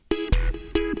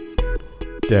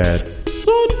Dad,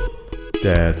 son,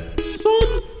 dad,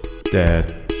 son,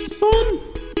 dad, son,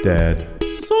 dad,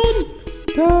 son,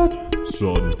 dad,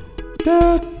 son,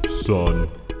 dad, son,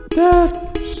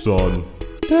 dad, son,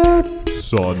 dad,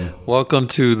 son. Welcome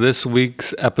to this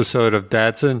week's episode of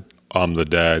Dadson. I'm the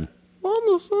dad. I'm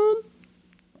the son.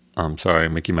 I'm sorry,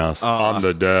 Mickey Mouse. I'm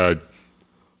the dad.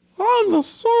 I'm the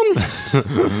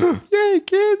son. Yay,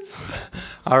 kids.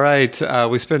 All right,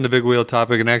 we spin the big wheel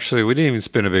topic, and actually, we didn't even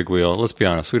spin a big wheel. Let's be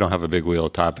honest, we don't have a big wheel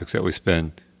of topics that we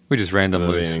spin. We just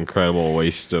randomly... An incredible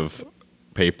waste of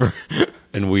paper.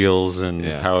 And wheels, and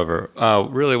however.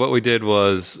 Really, what we did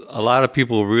was, a lot of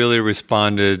people really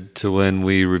responded to when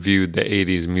we reviewed the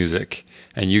 80s music.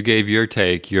 And you gave your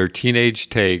take, your teenage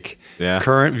take,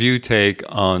 current view take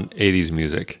on 80s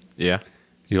music. Yeah.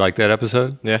 You like that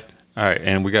episode? Yeah. All right,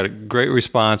 and we got a great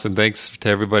response, and thanks to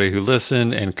everybody who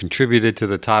listened and contributed to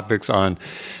the topics on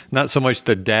not so much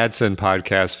the Dadson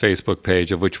Podcast Facebook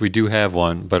page, of which we do have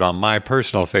one, but on my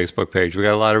personal Facebook page, we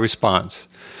got a lot of response.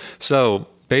 So,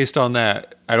 based on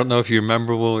that, I don't know if you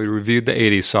remember when we reviewed the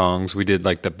 80s songs, we did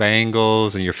like the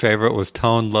Bangles, and your favorite was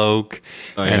Tone Loc,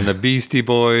 and the Beastie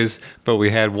Boys, but we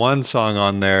had one song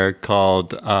on there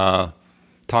called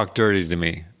Talk Dirty to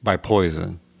Me by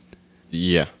Poison.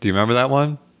 Yeah. Do you remember that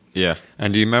one? Yeah.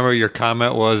 And do you remember your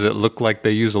comment was it looked like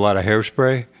they used a lot of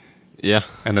hairspray? Yeah.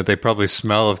 And that they probably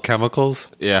smell of chemicals?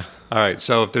 Yeah. All right,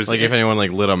 so if there's... Like if anyone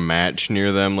lit a match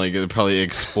near them, it'd probably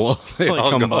explode. They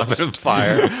all go up in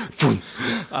fire.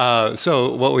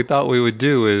 So what we thought we would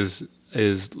do is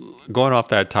going off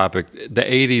that topic, the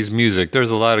 80s music,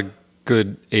 there's a lot of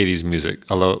good 80s music,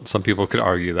 although some people could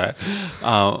argue that.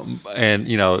 And,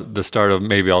 the start of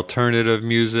maybe alternative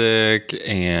music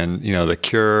and, The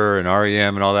Cure and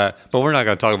R.E.M. and all that. But we're not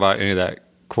going to talk about any of that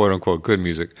quote-unquote good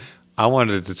music. I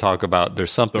wanted to talk about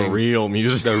there's something... The real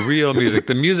music. The real music.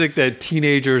 The music that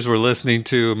teenagers were listening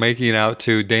to, making out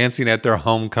to, dancing at their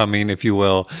homecoming, if you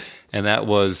will. And that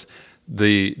was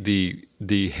the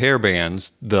hair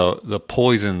bands, the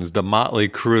Poisons, the Motley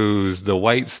Crues, the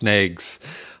White Snakes,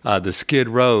 the Skid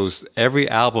Rows. Every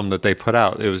album that they put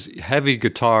out, it was heavy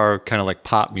guitar, kind of like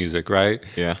pop music, right?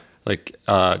 Yeah. Like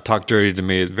Talk Dirty to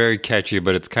Me is very catchy,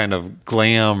 but it's kind of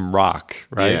glam rock,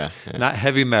 right? Yeah. Not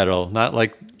heavy metal, not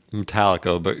like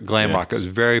Metallica, but glam rock. It was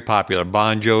very popular.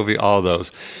 Bon Jovi, all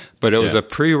those. But it was a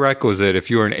prerequisite.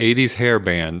 If you were an 80s hair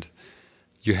band,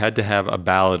 you had to have a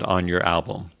ballad on your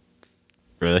album.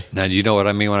 Really? Now, do you know what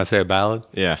I mean when I say a ballad?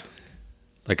 Yeah.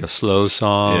 Like a slow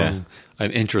song,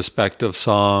 an introspective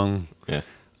song,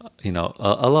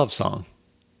 a love song.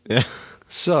 Yeah.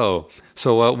 So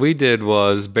what we did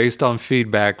was, based on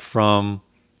feedback from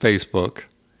Facebook,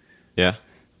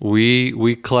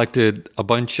 we collected a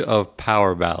bunch of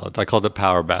power ballads. I called it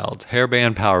power ballads,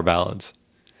 hairband power ballads.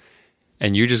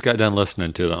 And you just got done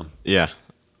listening to them. Yeah.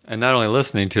 And not only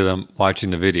listening to them, watching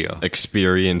the video.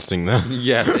 Experiencing them.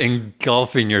 Yes,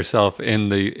 engulfing yourself in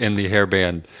the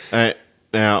hairband. All right.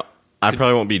 Now, I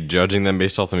probably won't be judging them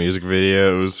based off the music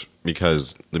videos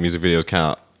because the music videos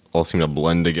kind of all seem to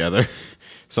blend together.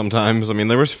 Sometimes, I mean,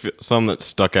 there was some that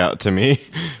stuck out to me.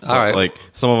 All right, like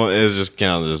some of them is just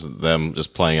kind of just them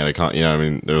just playing at a I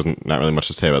mean, there was not really much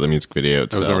to say about the music video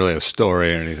itself. There wasn't really a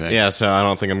story or anything. Yeah, so I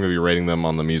don't think I'm going to be rating them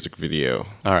on the music video.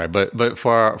 All right, but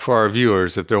for our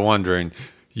viewers, if they're wondering,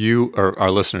 you or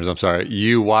our listeners, I'm sorry,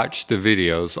 you watched the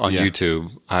videos on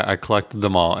YouTube. I collected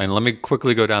them all, and let me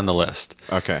quickly go down the list.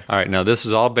 Okay. All right, now this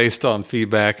is all based on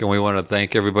feedback, and we want to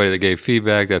thank everybody that gave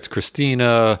feedback. That's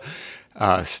Christina.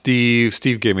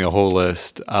 Steve gave me a whole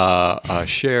list.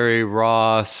 Sherry,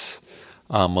 Ross,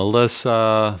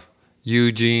 Melissa,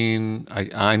 Eugene.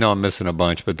 I know I'm missing a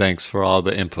bunch, but thanks for all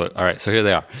the input. All right, so here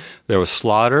they are. There was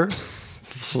Slaughter,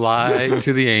 Fly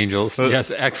to the Angels.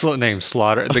 Yes, excellent name,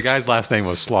 Slaughter. The guy's last name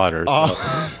was Slaughter.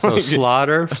 So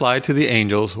Slaughter, Fly to the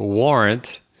Angels,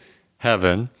 Warrant,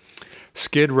 Heaven,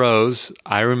 Skid Rows,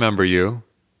 I Remember You,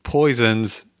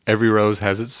 Poisons, Every Rose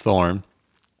Has Its Thorn,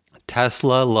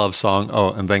 Tesla, Love Song.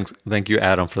 Oh, and thank you,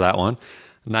 Adam, for that one.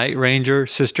 Night Ranger,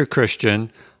 Sister Christian,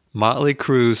 Motley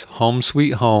Crue's Home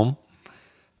Sweet Home,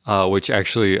 which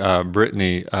actually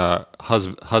Brittany,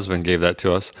 husband, gave that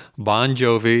to us. Bon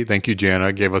Jovi, thank you,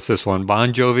 Jana, gave us this one.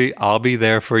 Bon Jovi, I'll Be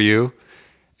There For You.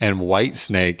 And White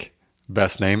Snake,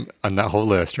 best name on that whole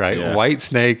list, right? Yeah. White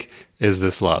Snake, Is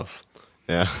This Love?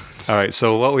 Yeah. All right,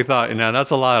 so what we thought, and now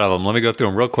that's a lot of them. Let me go through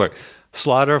them real quick.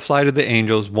 Slaughter, Fly to the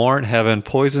Angels, Warrant, Heaven,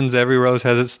 Poisons, Every Rose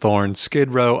Has Its Thorn,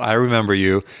 Skid Row, I Remember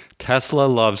You, Tesla,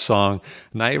 Love Song,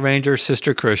 Night Ranger,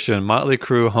 Sister Christian, Motley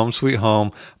Crue, Home Sweet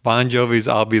Home, Bon Jovi's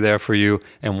I'll Be There For You,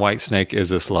 and White Snake, Is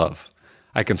This Love?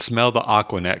 I can smell the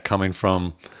Aquanet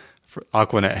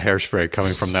hairspray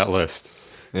coming from that list.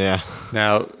 Yeah.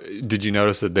 Now, did you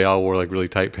notice that they all wore like really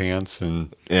tight pants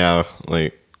and Yeah,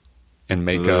 like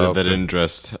makeup? they didn't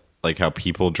dress like how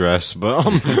people dress, but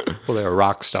Well, they were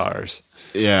rock stars.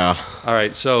 yeah. All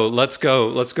right, so let's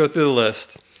go through the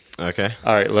list. Okay.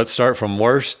 All right, let's start from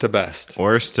worst to best.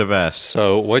 Worst to best.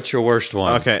 So, what's your worst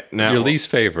one? Okay, now your least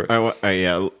favorite.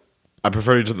 yeah, I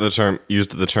prefer to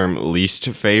used the term least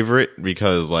favorite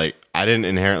because like I didn't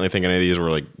inherently think any of these were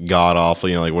like god awful.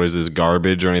 You know, like what is this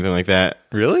garbage or anything like that.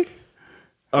 Really?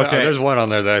 Okay. There's one on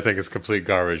there that I think is complete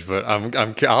garbage, but I'll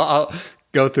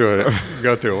go through it.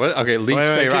 Go through it. Okay, least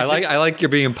Wait, favorite. I like you're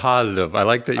being positive. I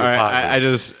like that you're positive. I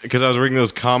just because I was reading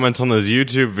those comments on those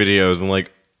YouTube videos and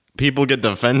like people get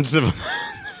defensive.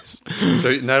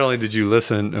 So not only did you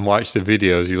listen and watch the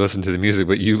videos, you listened to the music,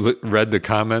 but you read the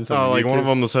comments. On Like YouTube? one of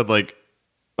them said like,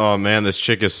 "Oh man, this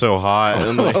chick is so hot."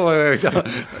 And like, wait.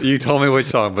 You told me which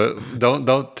song, but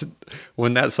don't.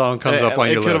 When that song comes up on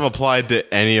your it could have list, applied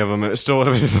to any of them, and it still would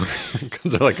have been fine.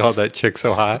 because they're like, "Oh, that chick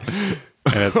so hot," and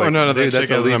it's like, No, dude, that chick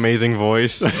has an amazing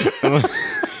voice.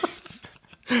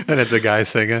 and it's a guy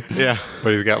singing. Yeah.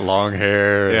 But he's got long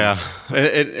hair. Yeah.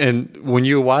 And when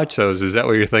you watch those, is that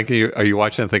what you're thinking? Are you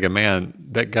watching and thinking, man,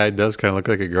 that guy does kind of look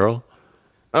like a girl?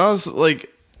 I was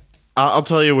like, I'll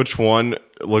tell you which one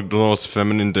looked the most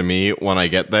feminine to me when I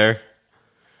get there,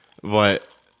 but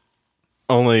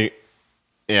only,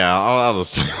 yeah, I'll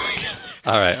just tell you when I get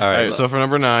there. All right. So for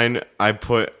number 9, I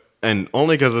put, and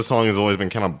only because this song has always been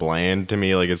kind of bland to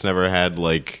me, like it's never had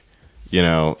like, you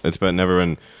know, never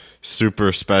been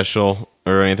super special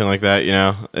or anything like that. You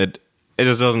know, it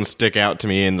just doesn't stick out to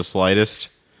me in the slightest.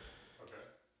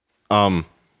 I'll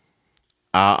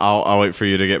wait for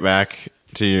you to get back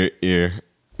to your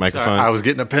microphone. Sorry, I was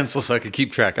getting a pencil so I could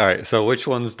keep track. All right, so which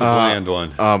one's the bland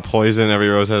one? Poison, Every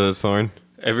Rose Has Its Thorn.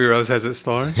 Every Rose Has Its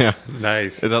Thorn? Yeah.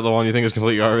 Nice. Is that the one you think is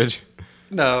complete garbage?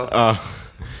 No.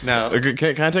 No.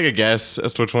 Can I take a guess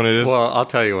as to which one it is? Well, I'll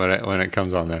tell you when it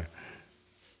comes on there.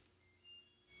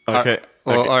 Okay.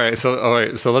 Well, Okay. all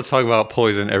right. So let's talk about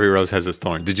Poison. Every Rose Has Its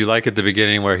Thorn. Did you like at the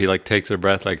beginning where he like takes a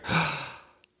breath like,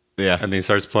 Yeah. and then he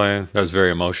starts playing? That was very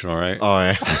emotional, right? Oh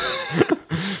yeah.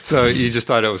 So you just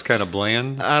thought it was kind of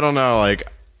bland? I don't know. Like,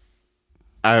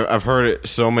 I've heard it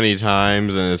so many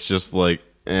times, and it's just like,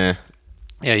 eh.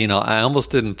 Yeah, you know, I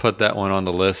almost didn't put that one on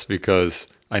the list because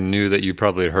I knew that you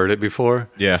probably had heard it before.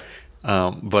 Yeah.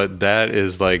 But that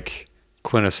is like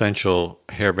quintessential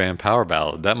hair band power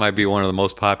ballad. That might be one of the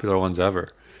most popular ones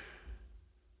ever.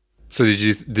 So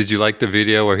did you like the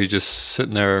video where he's just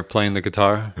sitting there playing the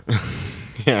guitar?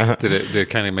 Yeah. Did it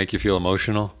kind of make you feel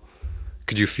emotional?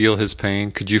 Could you feel his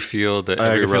pain? Could you feel that I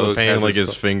every can feel the rose pain in has like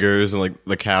its his fingers and like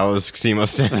the callous he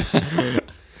must have.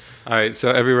 All right,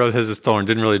 so every rose has its thorn.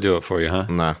 Didn't really do it for you, huh?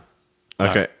 Nah.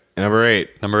 Okay. Number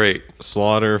 8. Number 8.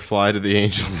 Slaughter, Fly to the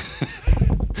Angels.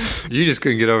 You just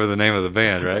couldn't get over the name of the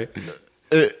band, right?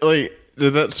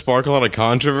 Did that spark a lot of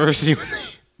controversy?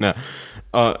 No.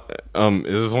 Is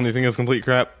this the only thing that's complete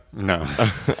crap? No.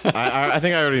 I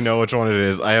think I already know which one it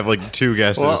is. I have like 2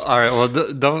 guesses. Well, all right. Well,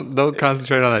 don't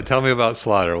concentrate on that. Tell me about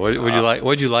Slaughter. What would you like?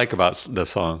 What'd you like about the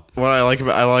song? What I liked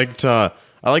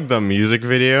I liked the music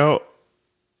video.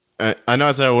 I know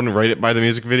I said I wouldn't rate it by the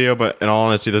music video, but in all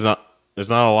honesty, there's not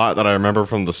a lot that I remember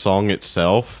from the song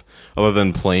itself, other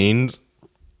than planes.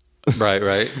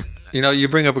 Right. You know, you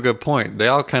bring up a good point. They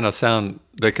all kind of sound.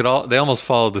 They almost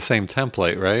follow the same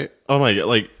template, right? Oh my god!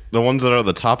 Like the ones that are at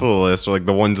the top of the list are like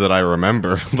the ones that I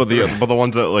remember, but the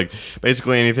ones that like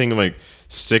basically anything like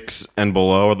 6 and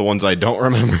below are the ones I don't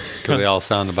remember Because they all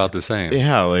sound about the same.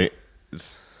 Yeah, like.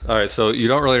 All right, so you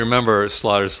don't really remember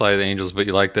Slaughter's Fly of the Angels, but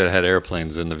you like that it had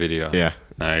airplanes in the video. Yeah.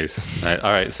 Nice. All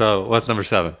right, so what's number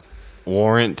 7?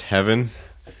 Warrant Heaven.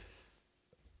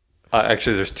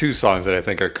 Actually, there's 2 songs that I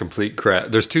think are complete crap.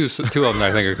 There's two of them that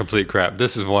I think are complete crap.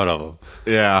 This is one of them.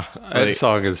 Yeah. That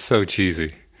song is so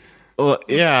cheesy. Well,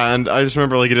 yeah, and I just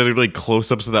remember like it did like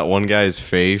close-ups of that one guy's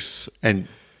face. And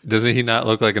doesn't he not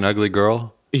look like an ugly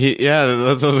girl? Yeah,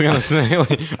 that's what I was gonna say.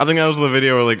 Like, I think that was the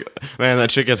video where like, man, that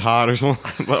chick is hot or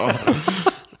something.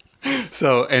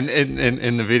 So, and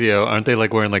in the video, aren't they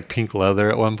like wearing like pink leather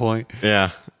at one point?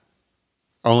 Yeah.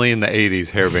 Only in the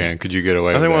 80s hairband could you get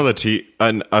away with I think that. one of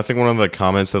the I think one of the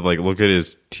comments said like, look at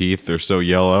his teeth, they're so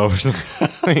yellow or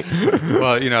something.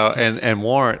 Well, you know, and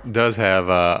Warrant does have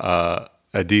a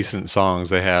decent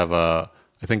songs. They have I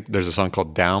think there's a song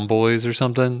called Down Boys or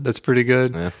something that's pretty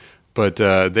good. Yeah. But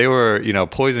they were, you know,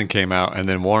 Poison came out and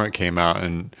then Warrant came out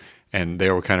and they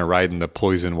were kind of riding the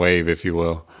Poison wave, if you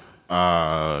will.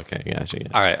 Okay, gotcha.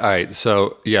 All right.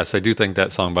 So, yes, I do think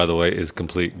that song, by the way, is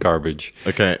complete garbage.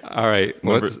 Okay. All right.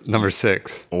 What's number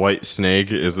 6? White Snake,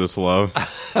 Is This Love?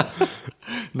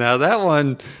 Now that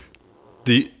one,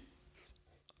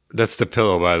 that's the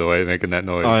pillow, by the way, making that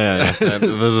noise. Oh yeah, yes. There's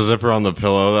a zipper on the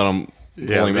pillow that I'm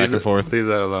pulling back and forth. Leave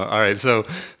that alone. All right, so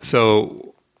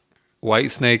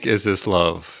White Snake, Is This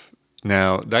Love?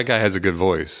 Now that guy has a good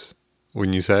voice,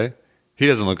 wouldn't you say? He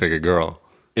doesn't look like a girl.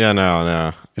 Yeah,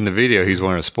 no. In the video, he's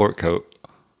wearing a sport coat,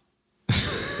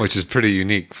 which is pretty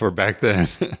unique for back then.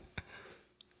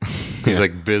 He's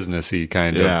like businessy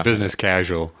kind of, business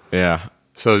casual. Yeah.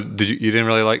 So you didn't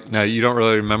really like? Now you don't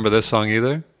really remember this song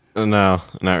either? No,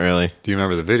 not really. Do you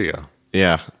remember the video?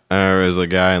 Yeah, I remember it was a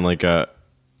guy in like a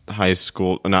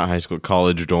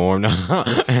college dorm.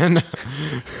 And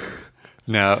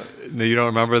now you don't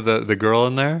remember the girl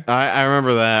in there? I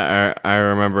remember that. I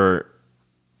remember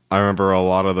a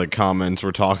lot of the comments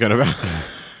we're talking about.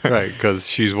 Right, because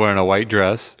she's wearing a white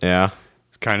dress. Yeah.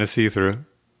 It's kind of see-through.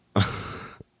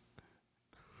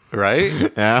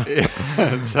 Right? Yeah.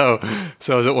 So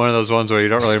is it one of those ones where you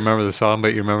don't really remember the song,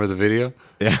 but you remember the video?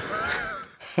 Yeah.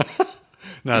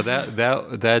 Now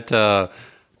that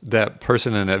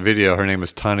person in that video, her name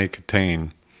is Tawny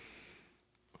Katane.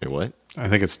 Wait, what? I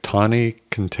think it's Tawny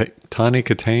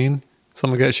Katane,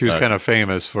 something like that. She was kind of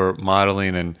famous for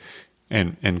modeling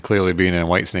and clearly being in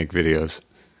Whitesnake videos.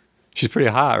 She's pretty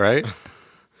hot, right?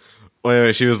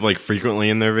 Wait, she was like frequently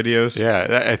in their videos?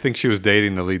 Yeah, I think she was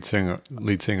dating the lead singer.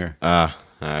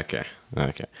 Okay.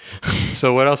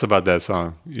 So what else about that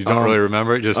song? You don't really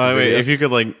remember it? Just the wait, video? if you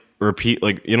could like repeat,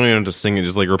 like you don't even have to sing it,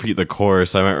 just like repeat the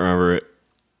chorus. I might remember it.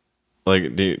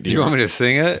 Like, do you want me to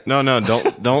sing it? No,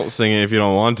 don't sing it if you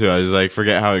don't want to. I just like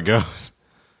forget how it goes.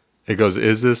 It goes,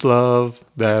 "Is this love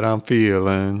that I'm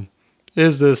feeling?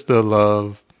 Is this the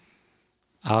love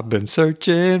I've been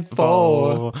searching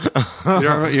for?"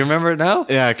 You remember it now?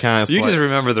 Yeah, kind of. You just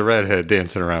remember the redhead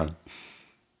dancing around.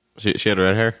 She had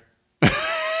red hair.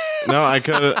 No, I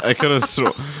could have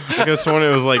sworn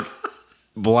it was like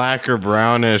black or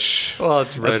brownish. Well,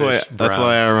 it's reddish. That's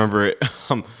why I remember it.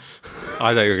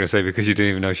 I thought you were going to say because you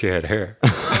didn't even know she had hair.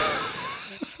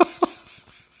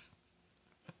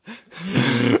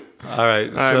 All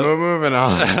right, we're moving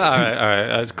on. all right.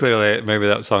 That's clearly maybe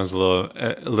that song's a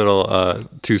little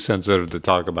too sensitive to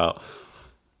talk about.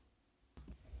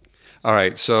 All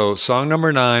right, so song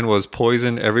number 9 was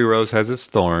 "Poison." Every rose has its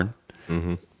thorn.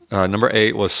 Mm-hmm. Number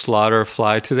 8 was "Slaughter."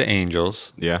 Fly to the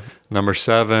Angels. Yeah. Number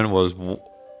 7 was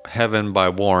 "Heaven" by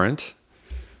Warrant.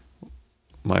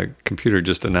 My computer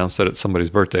just announced that it's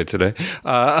somebody's birthday today.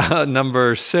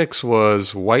 Number 6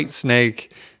 was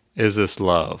Whitesnake, "Is This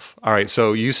Love?" All right,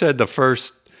 so you said the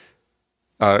first,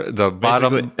 the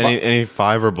bottom, any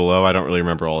 5 or below. I don't really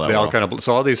remember all that. They all kind of,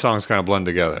 so all these songs kind of blend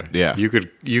together. Yeah, you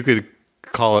could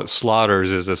call it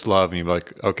Slaughter's "Is This Love?" and you'd be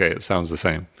like, okay, it sounds the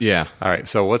same. Yeah. All right,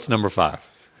 so what's number 5?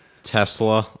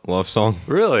 Tesla love song.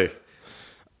 Really?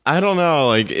 I don't know.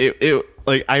 Like it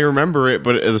like I remember it,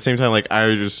 but at the same time, like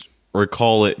I just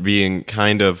recall it being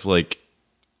kind of like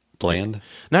bland.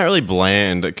 Not really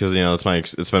bland, because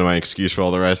it's been my excuse for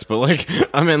all the rest. But like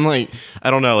I mean, like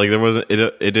I don't know. Like there wasn't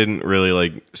it didn't really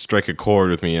like strike a chord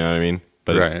with me. You know what I mean?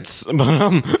 But right.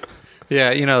 But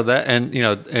yeah, that, and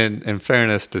in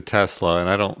fairness to Tesla, and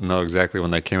I don't know exactly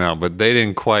when they came out, but they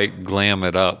didn't quite glam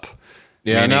it up.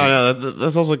 Yeah, no,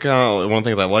 that's also kind of one of the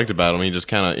things I liked about him. He just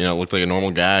kind of, looked like a normal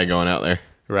guy going out there.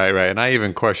 Right. And I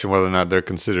even question whether or not they're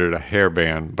considered a hair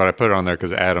band, but I put it on there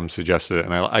because Adam suggested it,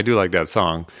 and I do like that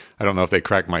song. I don't know if they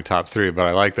cracked my top 3, but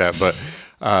I like that. But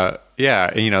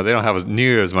yeah, and, they don't have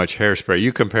near as much hairspray.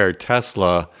 You compare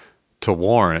Tesla to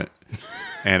Warrant,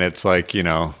 and it's like,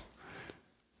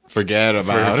 Forget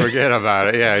about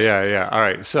it. Yeah. All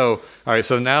right. So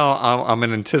now I'm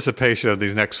in anticipation of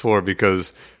these next 4,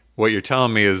 because what you're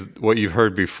telling me is what you've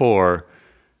heard before,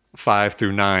 5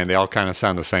 through 9. They all kind of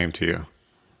sound the same to you.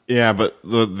 Yeah, but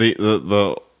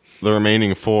the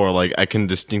remaining 4, like I can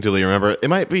distinctly remember. It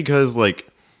might be because like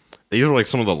these are like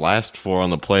some of the last 4 on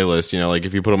the playlist. Like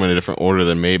if you put them in a different order,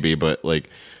 then maybe. But like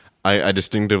I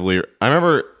distinctively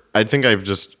remember. I think I've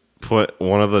just put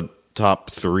one of the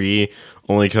top 3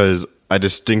 only because I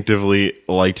distinctively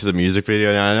liked the music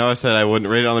video. Now, I know I said I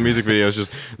wouldn't rate it on the music video. It's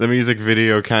just the music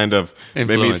video kind of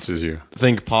influences you.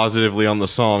 Think positively on the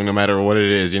song, no matter what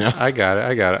it is, I got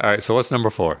it. All right, so what's number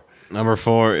 4? Number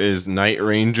 4 is Night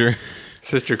Ranger.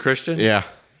 Sister Christian? Yeah.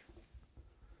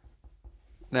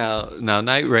 Now,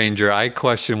 Night Ranger, I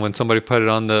question when somebody put it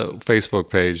on the Facebook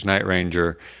page, Night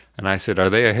Ranger, and I said, are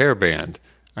they a hair band?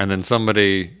 And then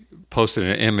somebody posted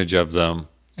an image of them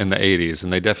in the 80s,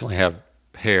 and they definitely have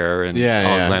hair and all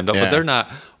glammed up, but they're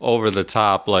not. over the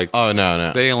top. Like, Oh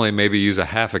no. they only maybe use a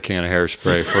half a can of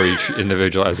hairspray for each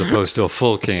individual, as opposed to a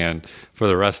full can for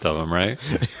the rest of them, right?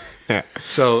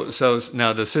 So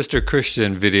now the Sister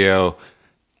Christian video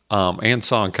and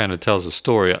song kind of tells a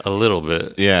story a little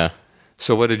bit. Yeah.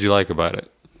 So what did you like about it?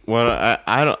 Well,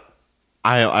 I don't.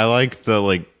 I like the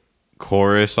like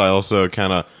chorus. I also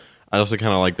kind of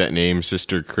like that name,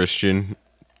 Sister Christian.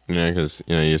 You know, because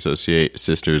you associate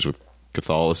sisters with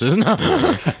Catholicism,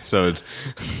 so it's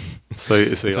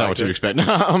it's not what you expect.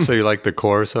 So you like the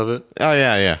chorus of it? Oh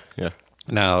yeah.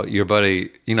 Now your buddy,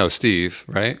 Steve,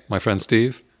 right? My friend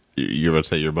Steve. You're about to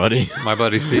say your buddy? My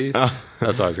buddy Steve. That's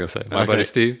what I was gonna say. My buddy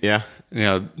Steve. Yeah.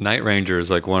 Night Ranger is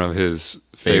like one of his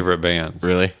favorite bands.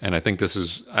 Really? And I don't think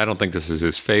this is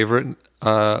his favorite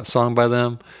song by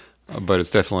them, but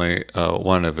it's definitely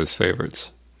one of his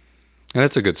favorites. And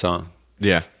it's a good song.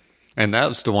 Yeah. And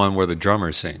that's the one where the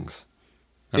drummer sings.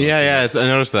 Yeah. I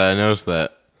noticed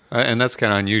that. And that's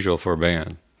kind of unusual for a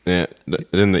band. Yeah.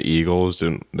 Didn't the Eagles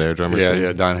do their drummer sing?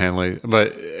 Yeah, Don Henley.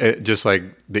 But just like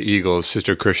the Eagles,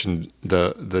 Sister Christian,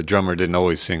 the drummer didn't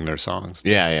always sing their songs.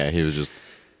 Yeah. He was just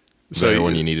there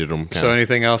when you needed him. So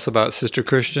anything else about Sister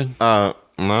Christian? No,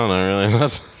 not really.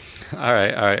 That's all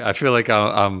right. I feel like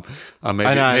maybe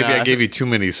I gave you too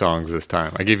many songs this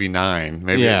time. I gave you 9.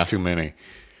 Maybe it's too many.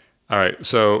 All right.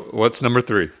 So what's number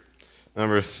 3?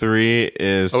 Number 3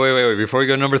 is. Oh wait! Before we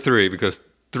go to number 3, because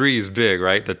 3 is big,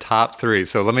 right? The top 3.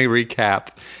 So let me recap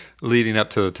leading up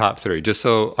to the top 3, just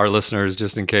so our listeners,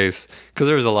 just in case, because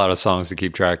there's a lot of songs to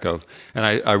keep track of. And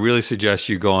I really suggest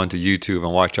you go onto YouTube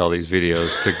and watch all these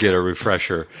videos to get a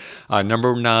refresher.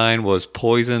 Number 9 was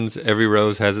Poison's Every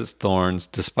Rose Has Its Thorns,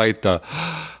 despite the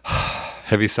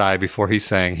heavy sigh before he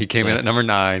sang. He came in at number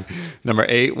 9. Number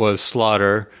 8 was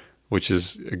Slaughter, which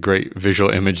is a great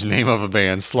visual image name of a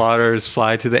band. Slaughter's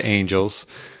Fly to the Angels.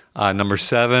 Number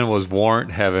 7 was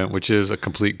Warrant Heaven, which is a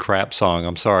complete crap song.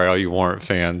 I'm sorry, all you Warrant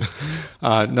fans.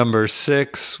 Number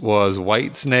 6 was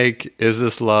Whitesnake, Is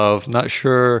This Love? Not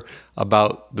sure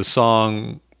about the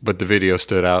song, but the video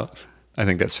stood out. I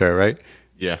think that's fair, right?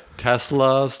 Yeah.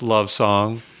 Tesla's Love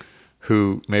Song,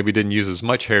 who maybe didn't use as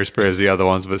much hairspray as the other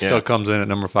ones, but still comes in at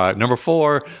number 5. Number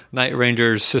 4, Night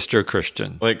Ranger's Sister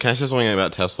Christian. Wait, can I say something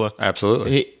about Tesla?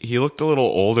 Absolutely. He looked a little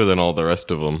older than all the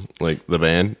rest of them, like the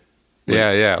band.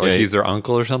 Like he's their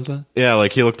uncle or something? Yeah,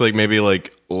 like he looked like maybe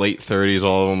like late 30s.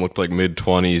 All of them looked like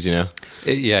mid-20s,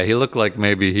 He looked like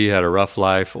maybe he had a rough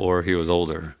life or he was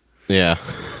older. Yeah.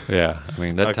 Yeah, I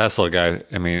mean, that Tesla guy,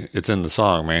 it's in the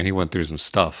song, man. He went through some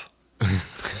stuff. All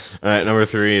right, number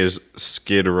 3 is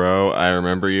Skid Row, I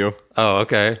Remember You. Oh,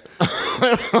 okay.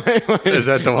 Is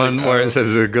that the one where it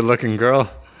says a good-looking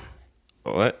girl?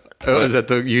 What? Oh, is that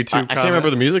the YouTube I can't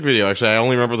remember the music video, actually. I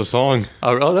only remember the song.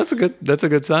 Oh, that's a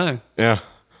good sign. Yeah.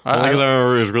 Only because I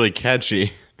remember it was really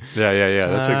catchy. Yeah.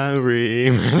 That's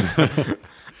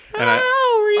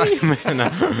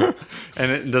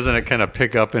and doesn't it kind of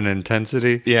pick up in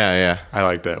intensity? Yeah. I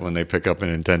like that when they pick up in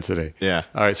intensity. Yeah.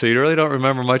 All right, so you really don't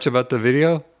remember much about the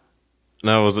video?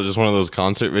 No, was it just one of those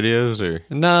concert videos, or?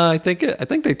 No, I think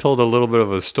they told a little bit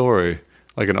of a story.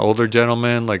 Like an older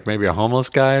gentleman, like maybe a homeless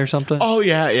guy or something. Oh,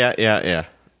 yeah.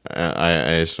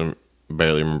 I just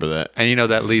barely remember that. And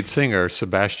that lead singer,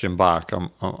 Sebastian Bach, I'm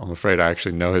afraid I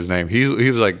actually know his name. He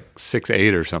was like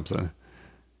 6'8" or something.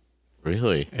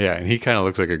 Really? Yeah, and he kind of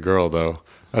looks like a girl, though.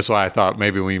 That's why I thought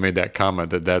maybe when you made that comment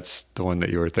that's the one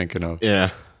that you were thinking of.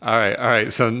 Yeah. All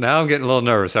right. So now I'm getting a little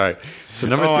nervous. All right. So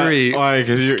number 3,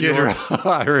 Skid Row.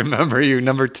 I Remember You.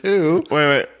 Number 2.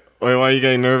 Wait, why are you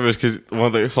getting nervous? Because one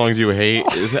of the songs you hate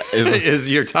is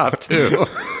your top 2. All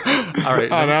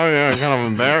right. Oh, now I'm kind of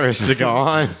embarrassed to go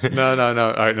on. No.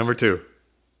 All right, number 2.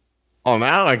 Oh,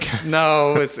 now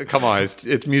No, come on.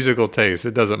 It's musical taste.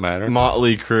 It doesn't matter.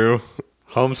 Motley Crue.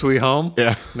 Home Sweet Home?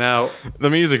 Yeah. Now, the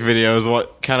music video is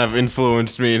what kind of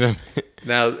influenced me to.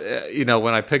 Now,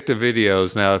 when I pick the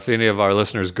videos, now, if any of our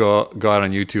listeners go out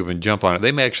on YouTube and jump on it,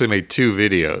 they actually made 2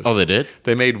 videos. Oh, they did?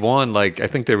 They made one, I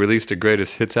think they released a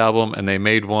greatest hits album, and they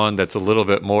made one that's a little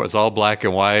bit more, it's all black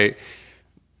and white,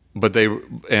 but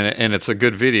and it's a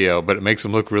good video, but it makes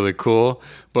them look really cool.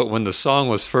 But when the song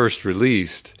was first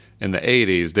released in the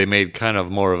 80s, they made kind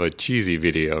of more of a cheesy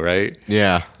video, right?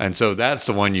 Yeah. And so that's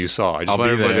the one you saw. I just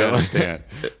want everybody to understand.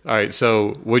 All right,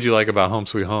 so what'd you like about Home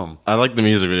Sweet Home? I like the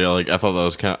music video. I thought that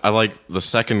was I like the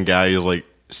second guy who's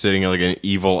sitting in an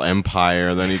evil empire,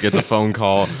 and then he gets a phone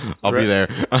call. I'll be there.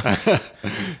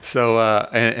 So,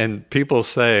 and people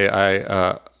say,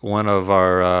 one of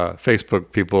our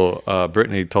Facebook people,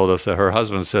 Brittany, told us that her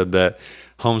husband said that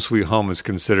Home Sweet Home is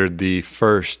considered the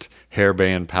first hair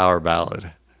band power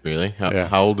ballad. Really? Yeah.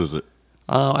 How old is it?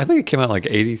 I think it came out like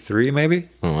 83, maybe.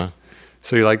 Oh wow.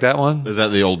 So you like that one? Is that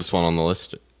the oldest one on the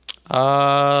list?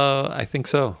 I think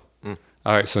so.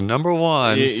 All right, so number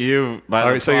one. You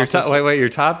all right, so your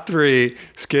top three.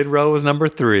 Skid Row was number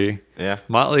 3. Yeah.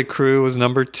 Motley Crue was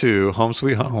number 2. Home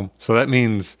Sweet Home. So that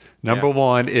means number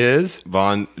 1 is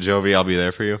Bon Jovi. I'll be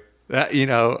there for you. that.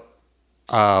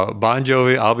 Bon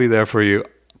Jovi. I'll be there for you.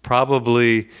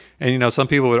 Probably, and some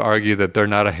people would argue that they're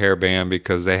not a hair band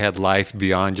because they had life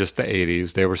beyond just the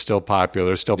 80s. They were still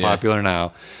popular, popular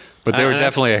now, but they were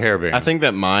definitely a hair band. I think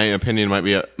that my opinion might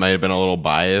have been a little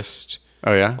biased.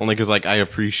 Oh yeah, only because I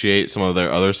appreciate some of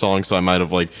their other songs, so I might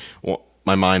have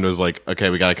my mind was like,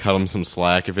 okay, we got to cut them some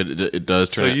slack if it does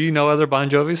turn. So you know other Bon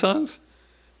Jovi songs?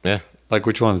 Yeah, like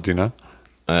which ones do you know?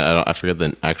 I forget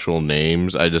the actual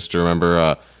names. I just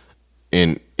remember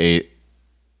in eighth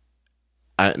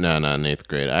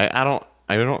grade. I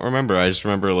don't remember. I just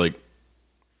remember like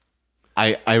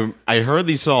I heard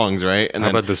these songs, right? And how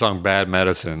about the song "Bad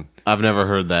Medicine"? I've never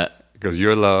heard that. Because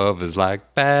your love is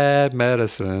like bad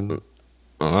medicine.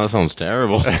 Oh, that sounds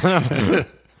terrible.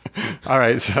 All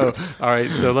right, so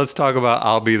let's talk about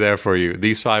 "I'll Be There For You."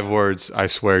 These 5 words, I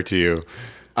swear to you.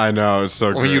 I know, it's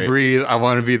so great. When you breathe, I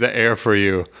want to be the air for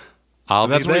you.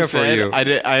 That's be there for you.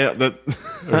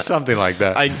 Or something like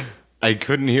that. I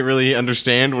couldn't really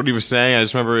understand what he was saying. I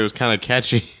just remember it was kind of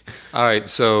catchy. All right,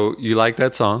 so you like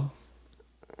that song?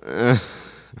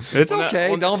 It's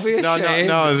okay. Don't be ashamed.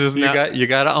 No, it's just you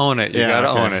got to own it. You got to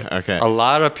own it. Okay. A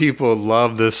lot of people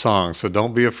love this song, so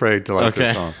don't be afraid to like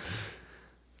this song.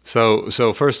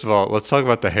 So first of all, let's talk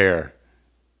about the hair.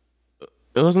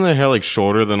 It wasn't their hair like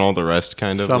shorter than all the rest,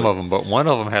 kind of. Some of them, but one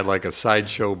of them had like a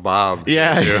sideshow bob.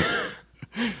 Yeah.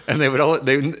 And they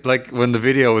like when the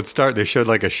video would start, they showed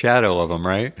like a shadow of him,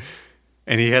 right?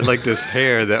 And he had like this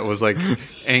hair that was like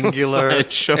angular.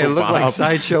 It looked like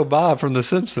Sideshow Bob from The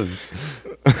Simpsons.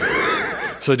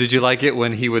 So did you like it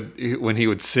when he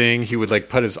would sing? He would like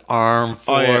put his arm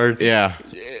forward, yeah.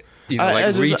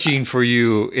 Reaching for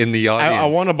you in the audience. I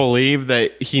want to believe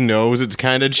that he knows it's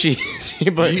kind of cheesy,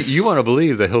 but you want to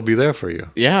believe that he'll be there for you.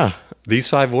 Yeah, these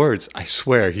 5 words, I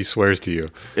swear, he swears to you.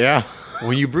 Yeah.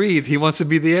 When you breathe, he wants to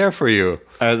be the air for you.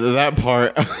 That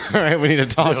part, all right, we need to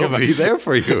talk He'll about. Be there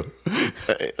for you.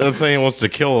 That's saying he wants to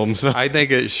kill him. So I think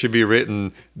it should be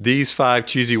written, these 5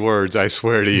 cheesy words, I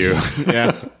swear to you.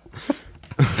 Yeah.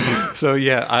 So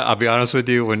yeah, I'll be honest with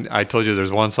you. When I told you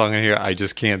there's one song in here I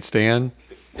just can't stand.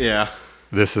 Yeah.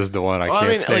 This is the one I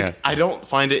can't stand. Like, I don't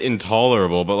find it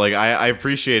intolerable, but like I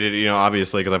appreciate it,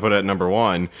 obviously because I put it at number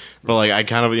 1. But like I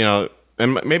kind of,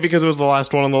 and maybe because it was the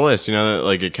last one on the list, that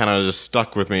like it kind of just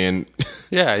stuck with me. And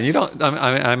yeah, you don't.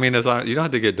 I mean, you don't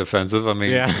have to get defensive. I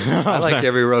mean, yeah, I like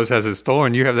Every Rose Has Its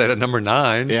Thorn. You have that at number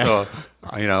 9. Yeah. So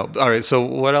all right. So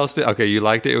what else? Okay, you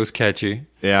liked it. It was catchy.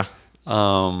 Yeah.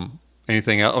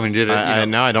 Anything else? I mean, did it?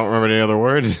 Now I don't remember any other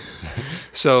words.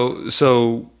 So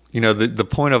the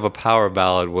point of a power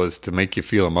ballad was to make you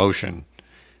feel emotion,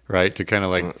 right? To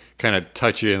kind of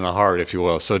touch you in the heart, if you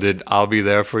will. So did "I'll Be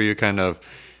There For You" kind of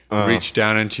reach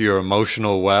down into your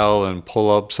emotional well and pull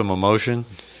up some emotion?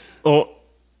 Well,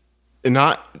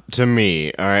 not to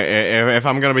me. All right. If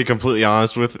I'm going to be completely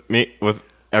honest with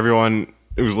everyone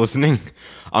who's listening,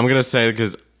 I'm going to say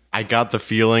because I got the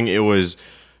feeling it was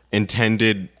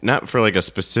intended not for like a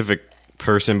specific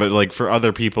person, but like for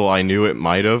other people I knew it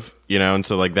might have, and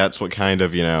so like that's what kind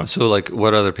of, So like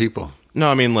what other people? No,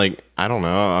 I mean like I don't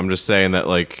know. I'm just saying that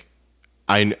like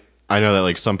I know that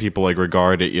like some people like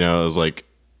regard it, as like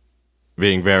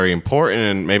being very important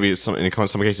and maybe in some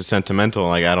cases sentimental.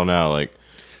 Like I don't know, like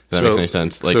if that makes any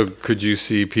sense. Like, so could you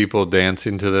see people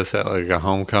dancing to this at like a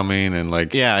homecoming and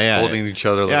like holding each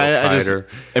other a little tighter?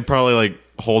 It probably like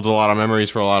holds a lot of memories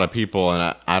for a lot of people,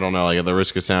 and I don't know, like at the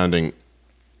risk of sounding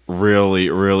really,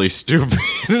 really stupid.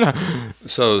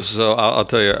 So I'll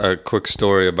tell you a quick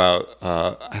story about.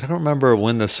 I don't remember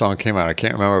when this song came out. I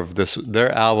can't remember if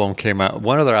their album came out.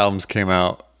 One of their albums came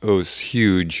out. It was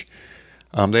huge.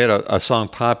 They had a song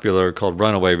popular called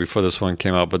 "Runaway" before this one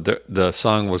came out, but the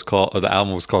song was called, or the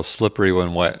album was called "Slippery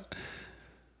When Wet."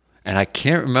 And I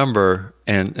can't remember,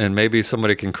 and maybe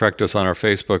somebody can correct us on our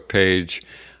Facebook page.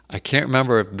 I can't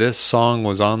remember if this song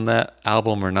was on that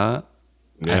album or not.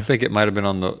 Yeah. I think it might have been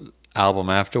on the album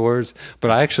afterwards, but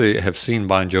I actually have seen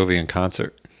Bon Jovi in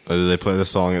concert. Oh, did they play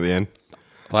this song at the end?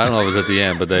 Well, I don't know if it was at the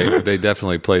end, but they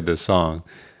definitely played this song.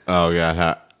 Oh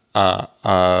God!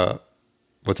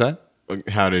 What's that?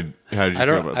 How did you feel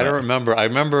about that? I don't remember. I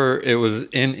remember it was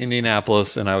in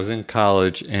Indianapolis, and I was in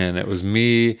college, and it was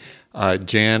me,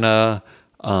 Jana,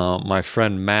 my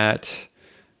friend Matt,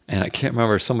 and I can't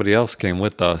remember, somebody else came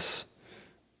with us.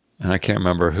 and I can't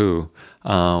remember who.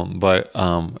 But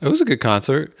it was a good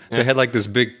concert. Yeah. They had like this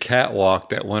big catwalk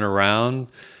that went around.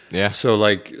 Yeah. So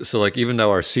like even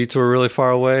though our seats were really far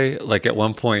away, like at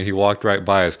one point he walked right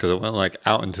by us because it went like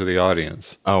out into the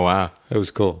audience. Oh wow. It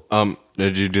was cool.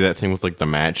 Did you do that thing with like the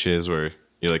matches where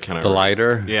you like kind of The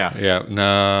lighter? Yeah. Yeah.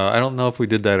 No, I don't know if we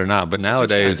did that or not, but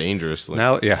nowadays dangerous. Like,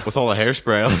 now, yeah. with all the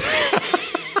hairspray.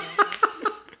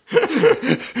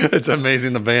 It's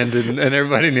amazing the band didn't, and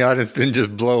everybody in the audience didn't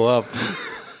just blow up.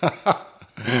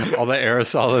 All the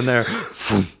aerosol in there,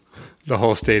 the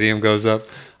whole stadium goes up.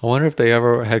 I wonder if they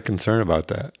ever had concern about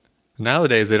that.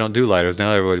 Nowadays, they don't do lighters.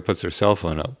 Now everybody puts their cell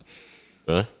phone up.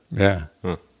 Really? Yeah.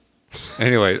 Huh.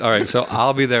 Anyway, all right. So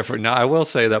I'll be there for. Now, I will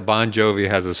say that Bon Jovi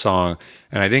has a song,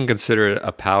 and I didn't consider it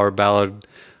a power ballad,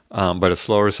 but a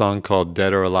slower song called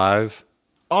 "Dead or Alive."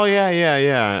 Oh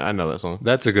yeah. I know that song.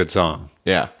 That's a good song.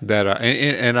 Yeah. That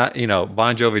and I,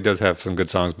 Bon Jovi does have some good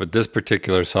songs, but this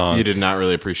particular song, You did not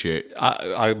really appreciate.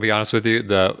 I'll be honest with you.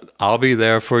 I'll be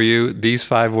there for you. These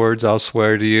 5 words, I'll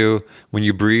swear to you. When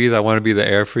you breathe, I want to be the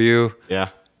air for you. Yeah.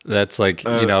 That's like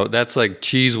that's like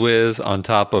Cheese Whiz on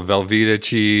top of Velveeta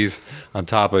cheese on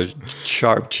top of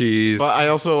sharp cheese. But I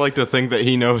also like to think that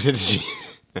he knows it's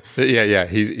cheese. Yeah.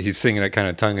 He's singing it kind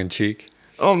of tongue in cheek.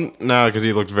 No, because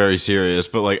he looked very serious.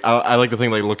 But like, I like to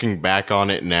think like looking back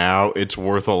on it now, it's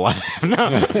worth a laugh.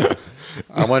 No.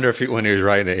 I wonder if when he was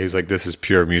writing it, he was like, "This is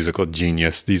pure musical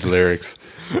genius. These lyrics."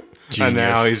 Genius. And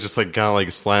now he's just like kind of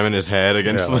like slamming his head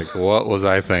against. Yeah, like what was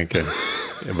I thinking?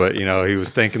 But he was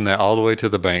thinking that all the way to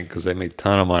the bank because they made a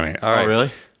ton of money. All right. Oh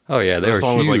really? Oh yeah, they The were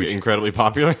song huge. was like incredibly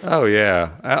popular. Oh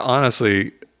yeah,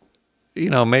 honestly,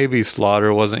 maybe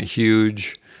Slaughter wasn't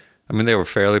huge. I mean, they were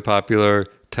fairly popular.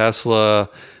 Tesla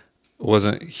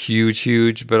wasn't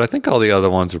huge, but I think all the other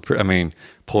ones were.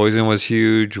 Poison was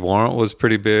huge. Warrant was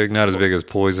pretty big, not as big as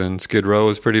Poison. Skid Row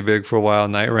was pretty big for a while.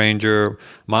 Night Ranger,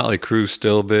 Motley Crue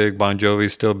still big. Bon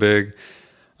Jovi still big.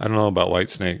 I don't know about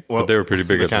Whitesnake, but they were pretty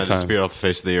big at the kind of time. disappeared off the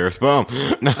face of the earth. Boom.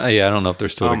 No. Yeah, I don't know if they're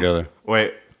still together.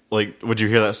 Wait, like, would you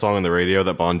hear that song on the radio?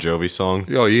 That Bon Jovi song?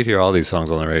 Oh, you'd hear all these songs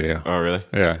on the radio. Oh, really?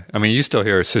 Yeah, you still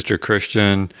hear Sister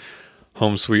Christian,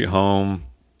 Home Sweet Home.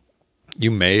 You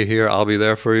may hear "I'll Be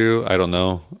There for You." I don't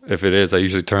know if it is. I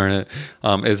usually turn it.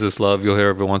 "Is This Love?" You'll hear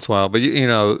every once in a while. But Wait,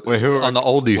 on the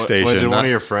oldie station? Did one of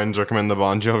your friends recommend the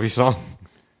Bon Jovi song?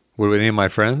 Would any of my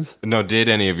friends? No, did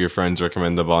any of your friends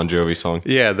recommend the Bon Jovi song?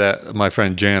 Yeah, that my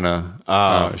friend Jana.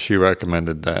 She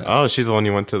recommended that. Oh, she's the one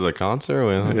you went to the concert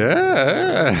with?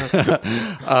 Yeah.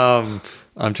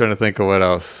 I'm trying to think of what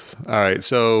else. All right,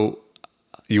 so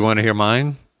you want to hear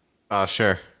mine?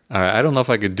 Sure. All right, I don't know if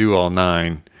I could do all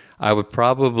 9. I would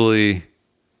probably,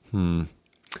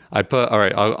 I'd put, all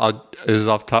right, this is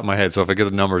off the top of my head, so if I get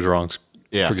the numbers wrong,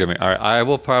 forgive me. All right, I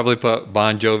will probably put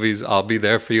Bon Jovi's "I'll Be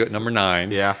There For You" at number 9.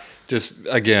 Yeah. Just,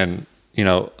 again,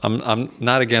 I'm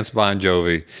not against Bon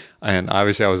Jovi, and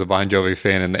obviously I was a Bon Jovi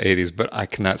fan in the 80s, but I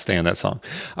cannot stand that song.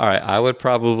 All right, I would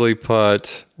probably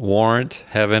put Warrant,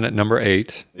 "Heaven" at number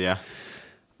 8. Yeah.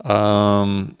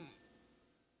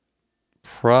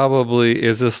 Probably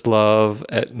 "Is This Love"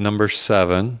 at number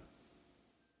 7.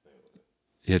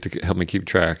 You have to help me keep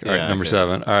track. All right, number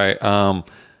 7. All right. I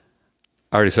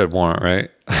already said Warrant, right?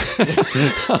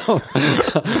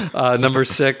 Number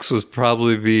 6 would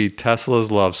probably be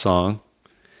Tesla's "Love Song."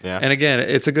 Yeah. And again,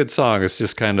 it's a good song. It's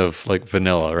just kind of like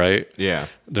vanilla, right? Yeah.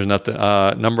 There's nothing.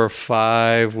 Number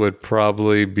 5 would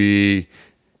probably be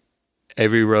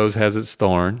 "Every Rose Has Its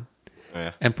Thorn."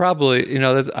 Yeah. And probably,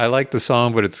 I like the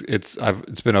song, but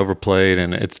it's been overplayed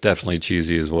and it's definitely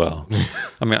cheesy as well.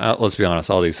 Let's be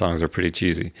honest, all these songs are pretty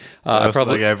cheesy. I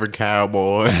probably like every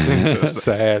cowboy sings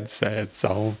sad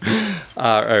song.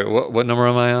 All right, what number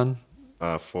am I on?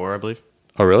 4, I believe.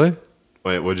 Oh, really?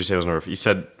 Wait, what did you say was number? You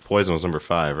said Poison was number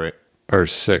 5, right? Or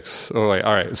 6. Oh, wait.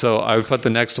 All right. So I would put the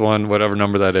next one, whatever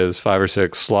number that is, 5 or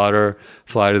 6, Slaughter,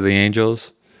 "Fly to the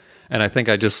Angels." And I think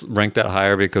I just ranked that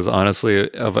higher because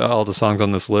honestly, of all the songs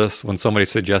on this list, when somebody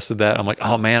suggested that, I'm like,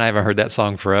 oh man, I haven't heard that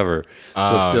song forever.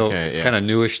 So it's kind of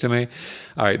newish to me.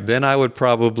 All right, then I would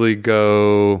probably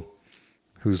go.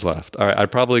 Who's left? All right,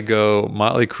 I'd probably go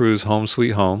Motley Crue's "Home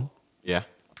Sweet Home." Yeah.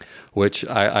 Which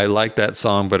I like that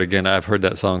song, but again, I've heard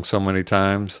that song so many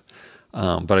times.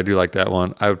 But I do like that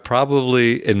one. I would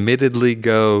probably, admittedly,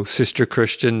 go Sister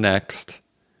Christian next.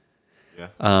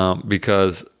 Yeah.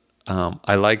 Because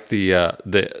I like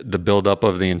the build up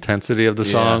of the intensity of the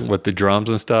song with the drums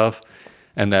and stuff,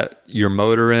 and that you're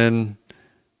motoring.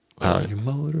 You're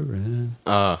motoring.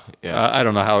 Yeah. I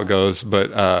don't know how it goes,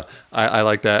 but I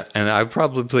like that, and I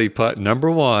probably put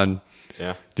number 1.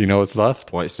 Yeah. Do you know what's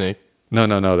left? Whitesnake. No.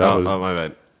 That was Oh, my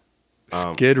bad.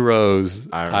 Skid Row's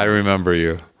I Remember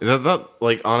You. That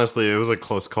like honestly, it was a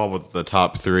close call with the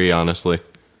top three. Honestly,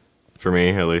 for me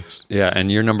at least. Yeah,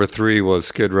 and your number 3 was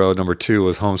Skid Row. Number 2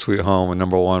 was Home Sweet Home, and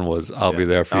number 1 was I'll Be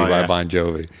There For You by Bon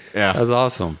Jovi. Yeah, that's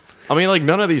awesome. I mean, like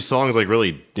none of these songs like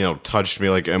really touched me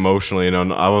like emotionally.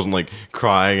 I wasn't like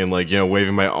crying and like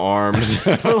waving my arms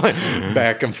like,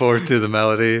 back and forth to the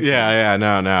melody. Yeah,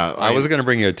 no. I was gonna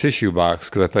bring you a tissue box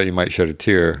because I thought you might shed a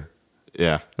tear.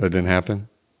 Yeah, that didn't happen.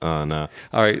 Oh no.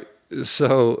 All right.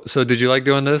 So did you like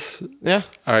doing this? Yeah.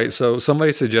 All right. So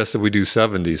somebody suggested we do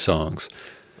 70 songs.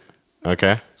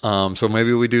 Okay. So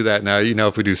maybe we do that now.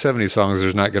 If we do 70 songs,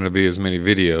 there's not going to be as many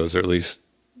videos, or at least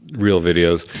real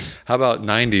videos. How about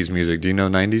 90s music? Do you know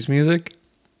 90s music?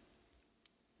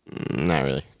 Not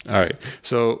really. All right.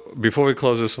 So before we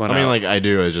close this one out. I mean, like I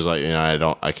do. It's just like,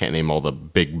 I can't name all the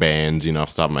big bands,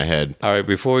 off the top of my head. All right.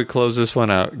 Before we close this one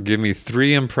out, give me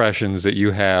 3 impressions that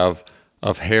you have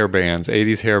of hair bands,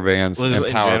 80s hair bands and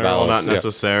power ballads. Not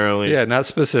necessarily. Yeah, not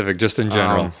specific, just in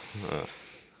general.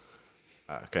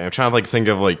 Okay. I'm trying to like think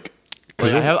of like,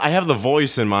 I have the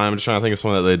voice in mind. I'm just trying to think of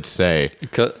something that they'd say.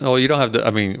 Well, you don't have to.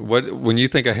 I mean, when you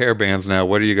think of hair bands now,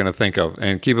 what are you going to think of?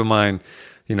 And keep in mind,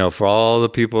 for all the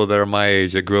people that are my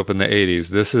age that grew up in the 80s,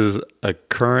 this is a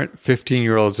current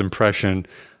 15-year-old's impression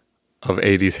of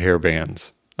 80s hair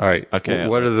bands. All right. Okay.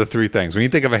 What are the 3 things? When you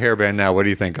think of a hair band now, what do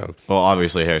you think of? Well,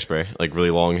 obviously Hairspray, like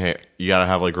really long hair. You got to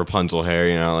have like Rapunzel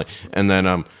hair, like, and then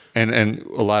and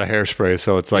a lot of hairspray,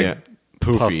 so it's like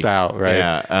poofy. Puffed out, right?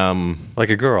 Yeah.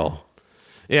 Like a girl.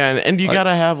 Yeah, and you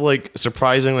gotta have like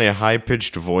surprisingly high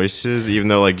pitched voices, even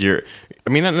though like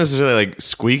not necessarily like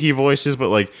squeaky voices, but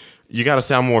like you gotta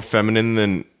sound more feminine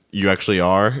than you actually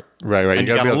are. Right. And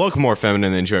you gotta look more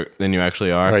feminine than you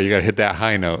actually are. Right. You gotta hit that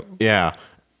high note. Yeah.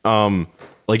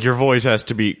 Like your voice has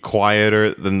to be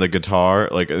quieter than the guitar,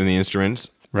 like in the instruments.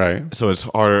 Right. So it's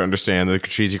harder to understand the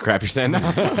cheesy crap you're saying.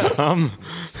 All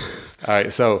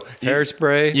right. So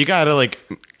Hairspray. You gotta like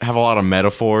have a lot of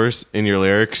metaphors in your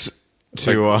lyrics.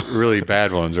 To really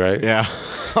bad ones, right? Yeah.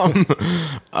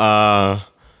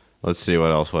 Let's see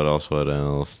what else. So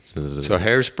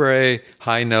Hairspray,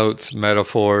 high notes,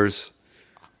 metaphors,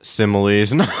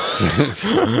 similes,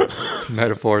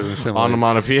 metaphors and similes,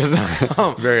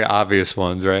 onomatopoeias. Very obvious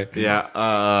ones, right?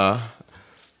 Yeah.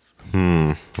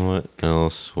 What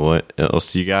else?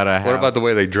 You gotta have. What about the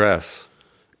way they dress?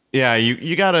 Yeah,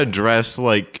 you gotta dress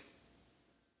like.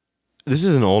 This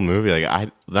is an old movie,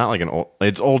 not like an old.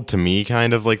 It's old to me,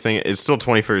 kind of like thing. It's still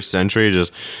 21st century.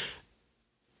 Just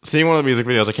seeing one of the music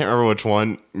videos, I can't remember which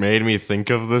one, made me think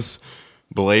of this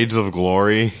Blades of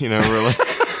Glory. Where like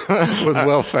with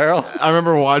Will Ferrell. I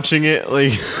remember watching it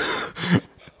like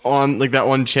on like that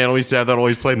one channel we used to have that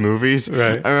always played movies.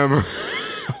 Right. I remember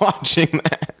watching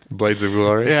that. Blades of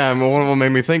Glory. Yeah, one of them made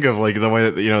me think of like the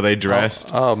way that they dressed.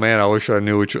 Oh man, I wish I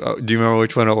knew which. Do you remember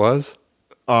which one it was?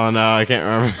 Oh no, I can't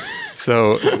remember.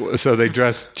 So they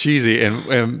dress cheesy,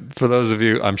 and for those of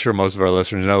you, I'm sure most of our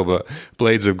listeners know, but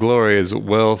Blades of Glory is a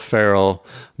Will Ferrell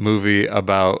movie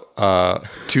about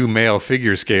 2 male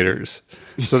figure skaters.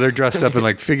 So they're dressed up in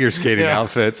like figure skating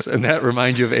outfits, and that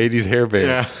reminds you of 80s hairband.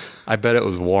 Yeah. I bet it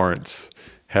was Warrant's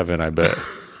Heaven, I bet,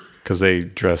 because they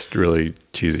dressed really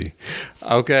cheesy.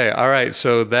 Okay, all right,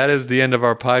 so that is the end of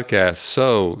our podcast.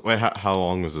 So wait, how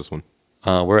long was this one?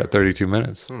 We're at 32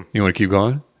 minutes. You want to keep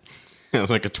going? It was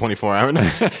like a 24-hour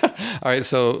night. All right,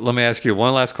 so let me ask you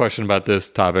one last question about this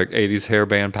topic: 80s hair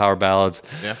band power ballads.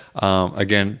 Yeah.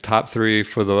 Again, top 3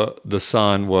 for the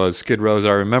Sun was Skid Row's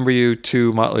 "I Remember You,"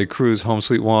 2 Motley Crue's "Home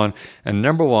Sweet One," and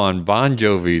number 1 Bon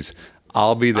Jovi's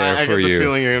 "I'll Be There For You." I get the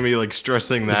feeling you're gonna be like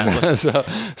stressing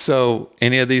that. so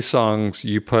any of these songs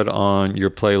you put on your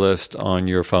playlist on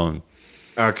your phone?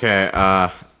 Okay.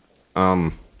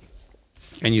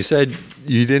 And you said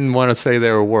you didn't want to say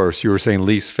they were worse. You were saying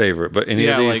least favorite, but any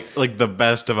of these, like the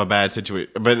best of a bad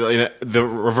situation. But the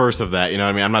reverse of that, what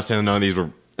I mean? I'm not saying none of these were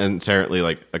inherently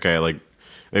like okay, like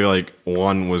maybe like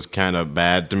one was kind of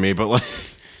bad to me, but like.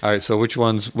 All right, so which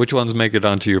ones make it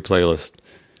onto your playlist?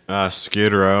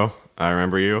 Skid Row, I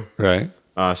Remember You. Right.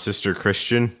 Sister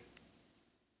Christian.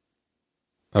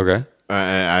 Okay.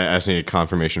 I just need a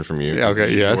confirmation from you.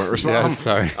 Okay. Yes. Yes.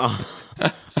 Sorry.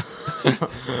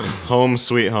 Home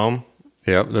Sweet Home.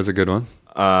 Yep, that's a good one.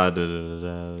 Oh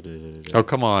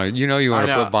come on! You want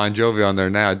to put Bon Jovi on there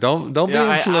now. Don't be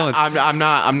influenced. I'm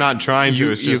not trying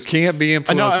to. You can't be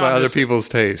influenced by other people's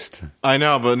taste. I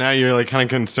know, but now you're like kind of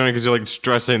concerned because you're like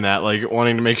stressing that, like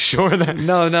wanting to make sure that.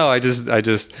 No. I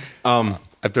just.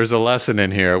 if there's a lesson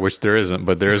in here, which there isn't,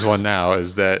 but there is one now,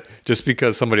 is that just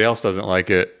because somebody else doesn't like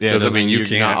it doesn't mean you you're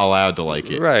can't. not allowed to like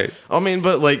it. Right. I mean,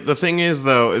 but like the thing is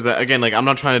though, is that again, like I'm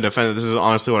not trying to defend it. This is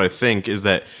honestly what I think is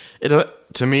that it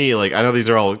to me, like I know these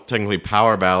are all technically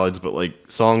power ballads, but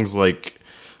like songs like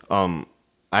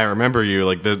I Remember You,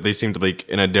 like they seem to be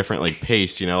in a different like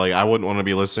pace, you know. Like I wouldn't want to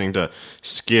be listening to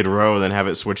Skid Row then have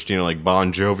it switched to like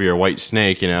Bon Jovi or White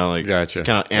Snake, you know. Like Gotcha. It's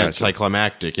kind of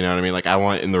anticlimactic, you know what I mean? Like I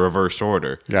want it in the reverse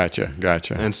order. Gotcha.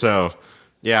 And so,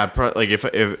 yeah, I'd probably, like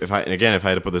if I again if I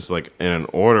had to put this like in an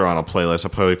order on a playlist,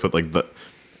 I'd probably put like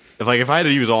if I had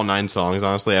to use all 9 songs,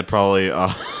 honestly, I'd probably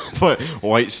put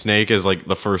White Snake as like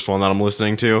the first one that I'm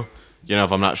listening to. You know,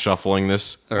 if I'm not shuffling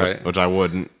this, Right. which I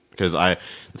wouldn't. Because the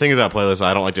thing is about playlists,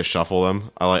 I don't like to shuffle them.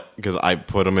 I like because I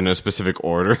put them in a specific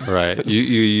order. Right.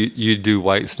 You do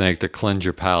White Snake to cleanse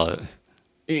your palate.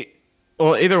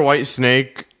 Well, either White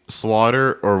Snake,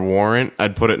 Slaughter, or Warrant.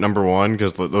 I'd put it number 1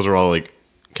 because those are all like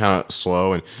kind of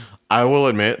slow. And I will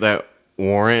admit that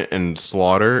Warrant and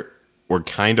Slaughter were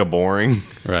kind of boring.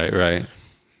 Right.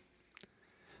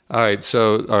 All right.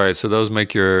 So those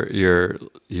make your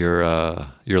list,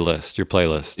 your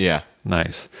playlist. Yeah.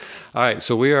 Nice. All right,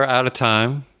 so we are out of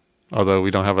time, although we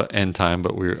don't have an end time,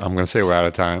 but I'm going to say we're out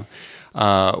of time.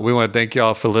 We want to thank you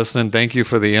all for listening. Thank you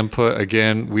for the input.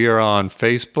 Again, we are on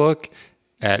Facebook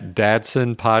at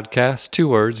Dadson Podcast. 2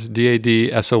 words,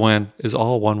 DADSON is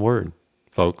all one word,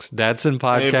 folks. Dadson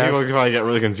Podcast. Hey, people can probably get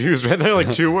really confused, right? They're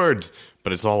like 2 words,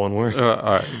 but it's all one word. All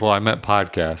right. Well, I meant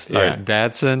podcast. Yeah. All right.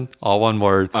 Dadson, all one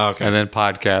word. Okay. And then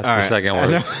podcast, All the right. second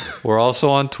word. We're also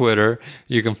on Twitter.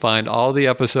 You can find all the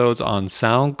episodes on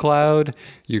SoundCloud.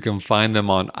 You can find them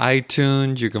on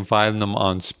iTunes. You can find them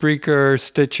on Spreaker,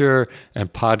 Stitcher,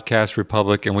 and Podcast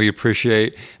Republic. And we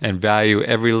appreciate and value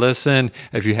every listen.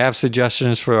 If you have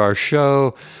suggestions for our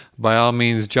show, by all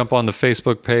means, jump on the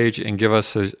Facebook page and give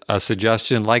us a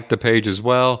suggestion. Like the page as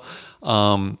well.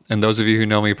 And those of you who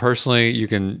know me personally, you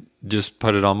can just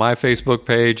put it on my Facebook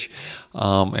page,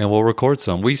 and we'll record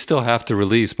some. We still have to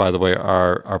release, by the way,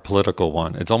 our political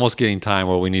one. It's almost getting time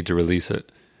where we need to release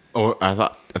it. Oh, I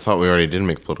thought we already did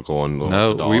make a political one.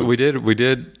 No, we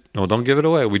did. No, don't give it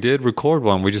away. We did record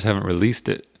one. We just haven't released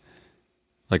it.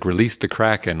 Like released the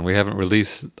Kraken. We haven't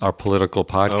released our political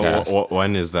podcast.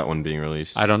 When is that one being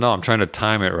released? I don't know. I'm trying to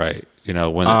time it right. You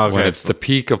know, when okay. it's the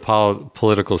peak of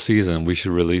political season, we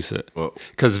should release it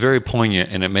because it's very poignant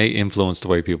and it may influence the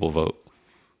way people vote.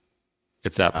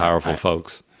 It's that powerful,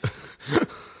 folks.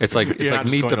 It's like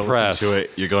Meet the Press. To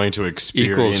it. You're going to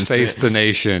experience equals Face it. the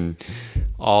Nation,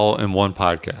 all in one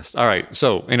podcast. All right.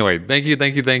 So anyway, thank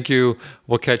you.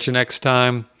 We'll catch you next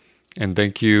time, and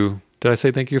thank you. Did I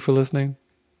say thank you for listening?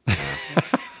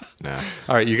 No.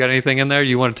 All right. You got anything in there?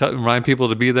 You want to remind people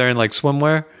to be there in like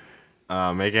swimwear?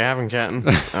 Make it happen, Captain.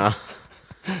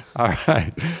 All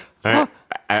right.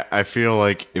 I feel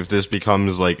like if this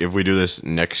becomes like if we do this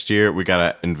next year, we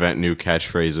gotta invent new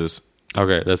catchphrases.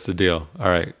 Okay, that's the deal. All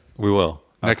right, we will.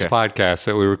 Next Okay. podcast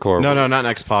that we record. No, not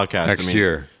next podcast. Next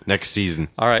year. Next season.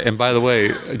 All right, and by the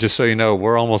way, just so you know,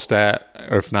 we're almost at,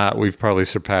 or if not, we've probably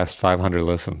surpassed 500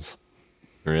 listens.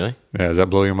 Really? Yeah, does that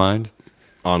blow your mind?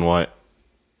 On what?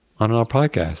 On our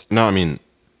podcast. No, I mean,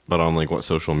 but on like what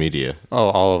social media? Oh,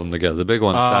 all of them together. The big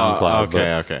one's SoundCloud.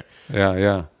 Okay.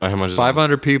 Yeah. How much?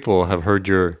 500 people have heard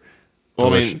your.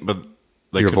 Well, I delish- mean, but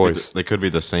they your could voice. they could be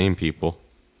the same people.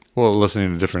 Well,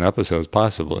 listening to different episodes,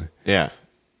 possibly. Yeah.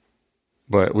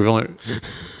 But we've only.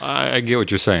 I get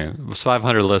what you're saying. It's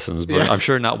 500 listens, but Yeah. I'm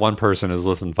sure not one person has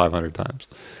listened 500 times.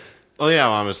 Oh yeah,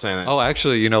 well, I'm just saying that. Oh,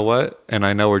 actually, you know what? And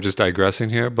I know we're just digressing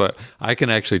here, but I can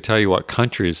actually tell you what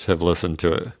countries have listened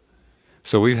to it.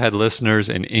 So we've had listeners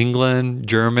in England,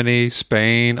 Germany,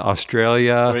 Spain,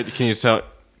 Australia, Wait, can you tell?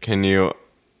 Do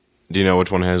you know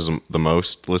which one has the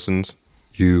most listens?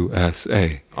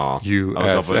 USA. Oh,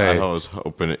 USA. I was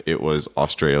hoping it was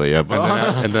Australia, but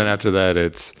And then after that,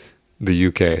 it's the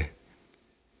UK.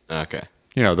 okay.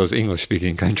 You know, those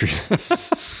English-speaking countries.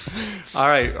 All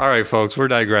right, folks, we're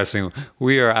digressing.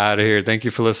 We are out of here. Thank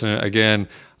you for listening. Again,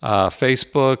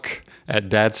 Facebook at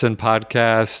Dadson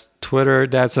Podcast, Twitter,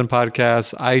 Dadson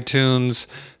Podcast, iTunes,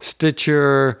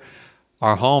 Stitcher,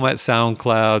 our home at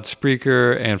SoundCloud,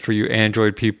 Spreaker, and for you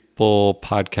Android people,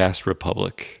 Podcast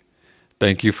Republic.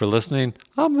 Thank you for listening.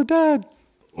 I'm the dad.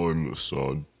 I'm the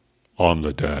son. I'm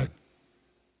the dad.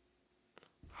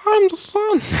 I'm the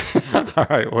son. All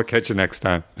right, we'll catch you next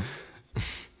time.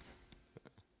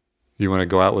 You want to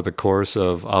go out with a chorus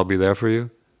of I'll be there for you?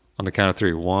 On the count of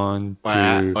 3. 1,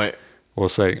 2. Wait. We'll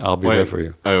say I'll be there for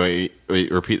you. Oh, wait.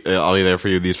 Repeat. I'll be there for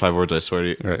you. These 5 words, I swear to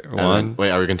you. Right. And then-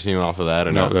 wait, are we continuing off of that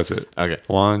or No, no? that's it. Okay.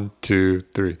 1, 2,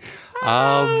 3.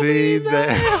 I'll be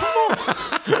there.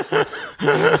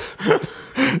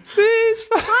 These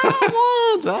fine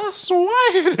ones, I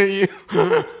swear to you.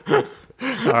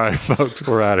 All right, folks,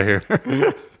 we're out of here.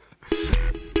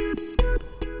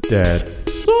 Dad,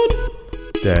 son,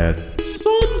 dad,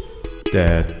 son,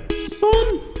 dad,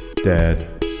 son, dad,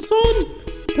 son,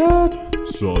 dad,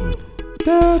 son,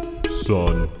 dad,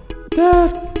 son,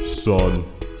 dad, son,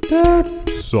 dad,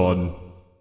 son.